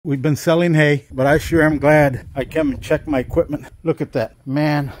We've been selling hay, but I sure am glad I came and checked my equipment. Look at that.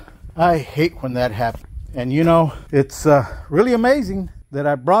 Man, I hate when that happens. And you know, it's really amazing that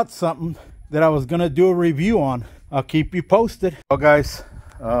I brought something that I was going to do a review on. I'll keep you posted. Well, guys,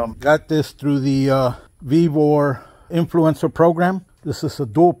 got this through the Vevor influencer program. This is a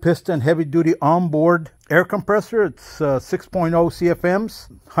dual piston heavy duty onboard air compressor. It's 6.0 CFMs,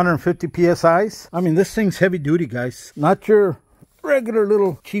 150 PSIs. I mean, this thing's heavy duty, guys. Not your regular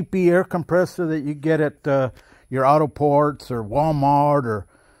little cheapy air compressor that you get at your auto ports or Walmart, or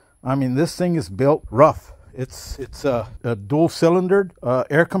I mean, this thing is built rough. It's a dual cylindered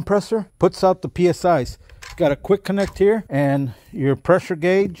air compressor. Puts out the PSIs. It's got a quick connect here and your pressure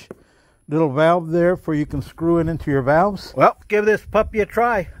gauge, little valve there for you can screw it into your valves. Well, give this puppy a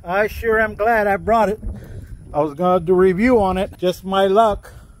try. I sure am glad I brought it. I was gonna do a review on it. Just my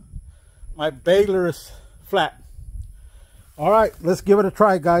luck, my baler is flat. All right, let's give it a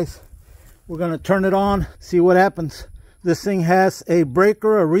try, guys. We're gonna turn it on, see what happens. This thing has a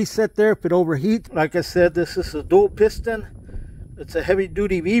breaker, a reset there if it overheats. Like I said, this is a dual piston. It's a heavy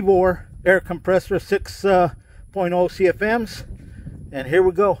duty Vevor air compressor, 6.0 CFMs. And here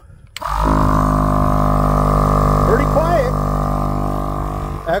we go. Pretty quiet.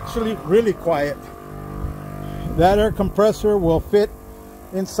 Actually, really quiet. That air compressor will fit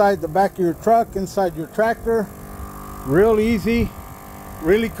inside the back of your truck, inside your tractor. Real easy,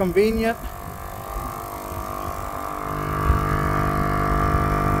 really convenient.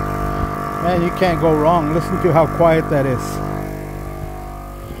 Man, you can't go wrong. Listen to how quiet that is.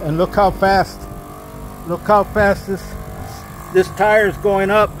 And look how fast this tire is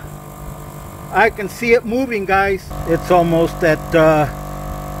going up. I can see it moving, guys. It's almost at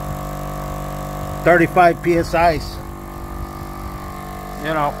 35 PSIs.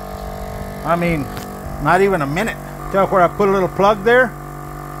 You know, I mean, not even a minute. Tell where I put a little plug there.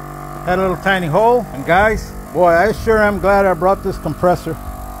 Had a little tiny hole. And guys, boy, I sure am glad I brought this compressor.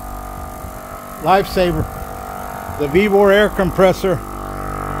 Lifesaver. The Vevor air compressor.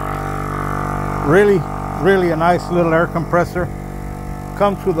 Really, really a nice little air compressor.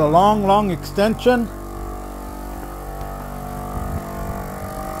 Comes with a long extension.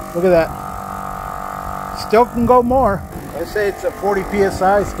 Look at that. Still can go more. I say it's at 40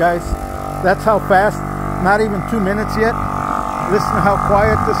 PSIs, guys. That's how fast. Not even 2 minutes yet. Listen to how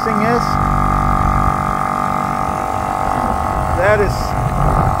quiet this thing is.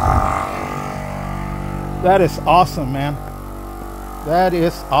 That is awesome, man. That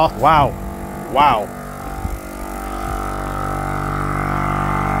is awesome. Wow. Wow.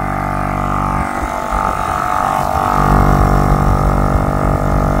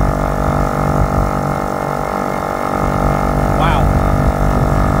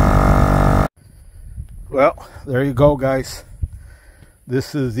 Well, there you go, guys.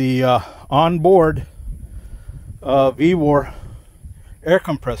 This is the onboard Vevor air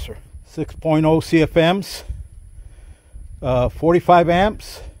compressor. 6.0 CFMs, 45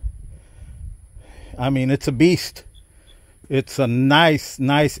 amps. I mean, it's a beast. It's a nice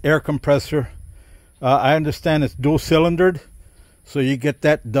air compressor. I understand it's dual cylindered, so you get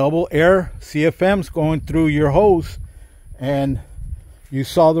that double air CFMs going through your hose, and you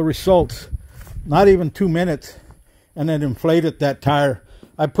saw the results. Not even 2 minutes, and it inflated that tire.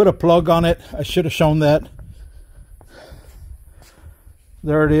 I put a plug on it. I should have shown that.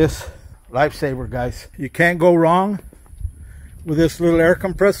 There it is. Lifesaver, guys. You can't go wrong with this little air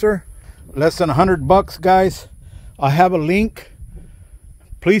compressor. Less than $100, guys. I have a link.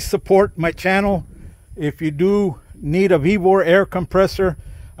 Please support my channel. If you do need a Vevor air compressor,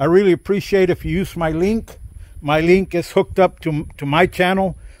 I really appreciate if you use my link. My link is hooked up to my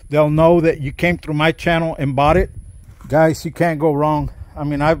channel. They'll know that you came through my channel and bought it. Guys, you can't go wrong. I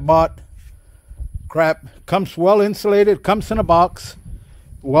mean, I've bought crap. Comes well insulated, comes in a box,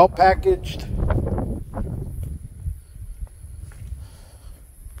 well packaged.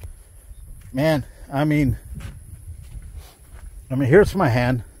 Man, I mean, here's my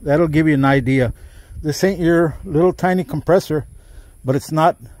hand. That'll give you an idea. This ain't your little tiny compressor, but it's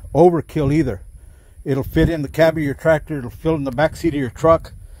not overkill either. It'll fit in the cab of your tractor. It'll fit in the back seat of your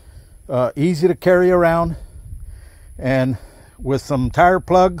truck. Easy to carry around, and with some tire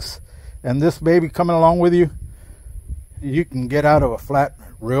plugs and this baby coming along with you, you can get out of a flat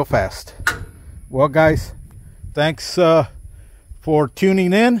real fast. Well, guys, thanks for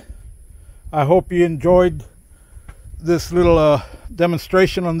tuning in. I hope you enjoyed this little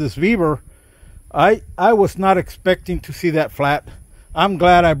demonstration on this Vevor. I was not expecting to see that flat. I'm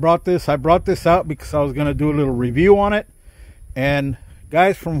glad I brought this. I brought this out because I was going to do a little review on it. And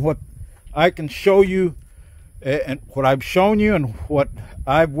guys, from what I can show you and what I've shown you and what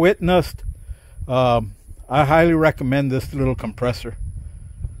I've witnessed. I highly recommend this little compressor.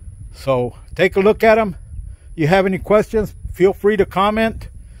 So take a look at them. You have any questions, feel free to comment,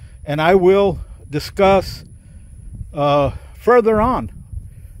 and I will discuss further on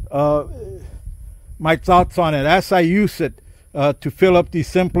my thoughts on it as I use it to fill up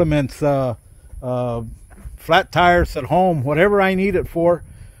these implements, flat tires at home, whatever I need it for.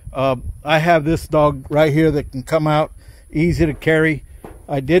 I have this dog right here that can come out, easy to carry.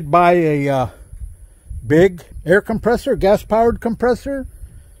 I did buy a big air compressor, gas powered compressor,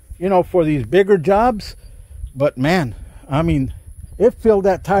 you know, for these bigger jobs. But man, I mean, it filled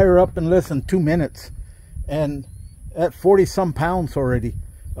that tire up in less than 2 minutes, and at 40 some pounds already.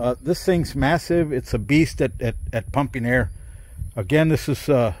 This thing's massive. It's a beast at pumping air. Again, this is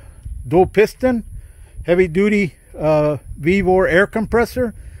dual piston, heavy duty Vevor air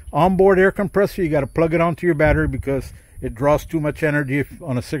compressor, onboard air compressor. You got to plug it onto your battery because it draws too much energy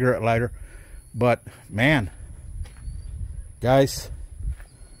on a cigarette lighter. But man, guys,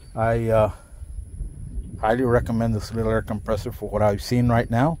 I highly recommend this little air compressor for what I've seen right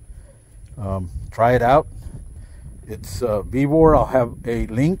now. Try it out. It's Vevor. I'll have a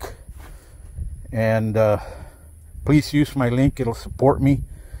link, and please use my link. It'll support me,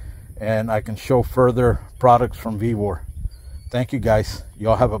 and I can show further products from Vevor. Thank you, guys.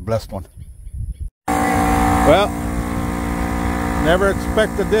 Y'all have a blessed one. Well, never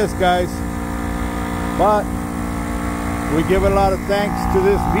expected this, guys, but we give a lot of thanks to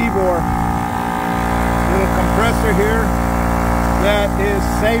this Vevor little compressor here that is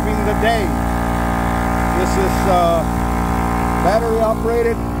saving the day. This is battery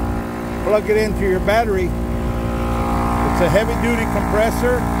operated. Plug it into your battery. It's a heavy duty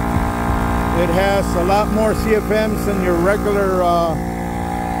compressor. It has a lot more CFMs than your regular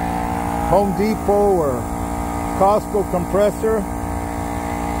Home Depot or Costco compressor.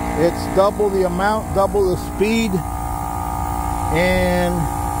 It's double the amount, double the speed, and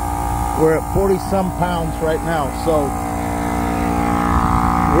we're at 40 some pounds right now, so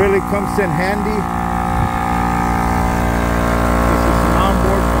really comes in handy. This is an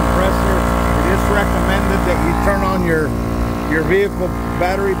onboard compressor. It is recommended that you turn on your vehicle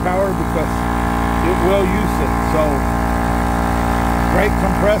battery power because it will use it. So great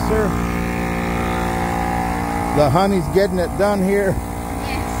compressor. The honey's getting it done here.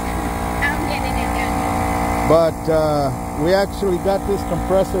 But we actually got this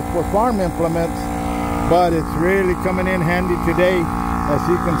compressor for farm implements, but it's really coming in handy today. As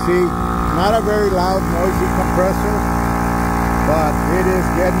you can see, not a very loud, noisy compressor, but it is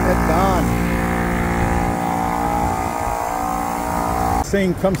getting it done. This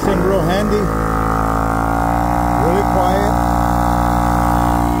thing comes in real handy, really quiet,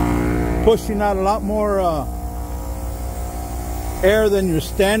 pushing out a lot more air than your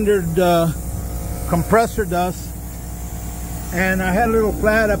standard compressor does. And I had a little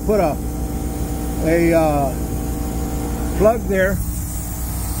flat. I put a plug there,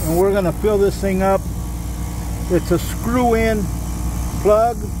 and we're gonna fill this thing up. It's a screw-in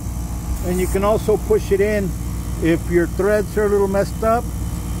plug, and you can also push it in if your threads are a little messed up.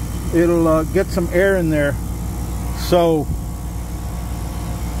 It'll get some air in there. So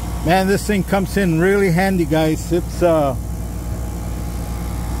man, this thing comes in really handy, guys. It's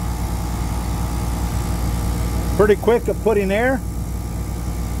pretty quick at putting air.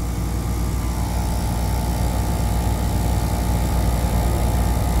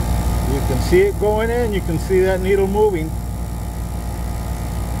 You can see it going in. You can see that needle moving.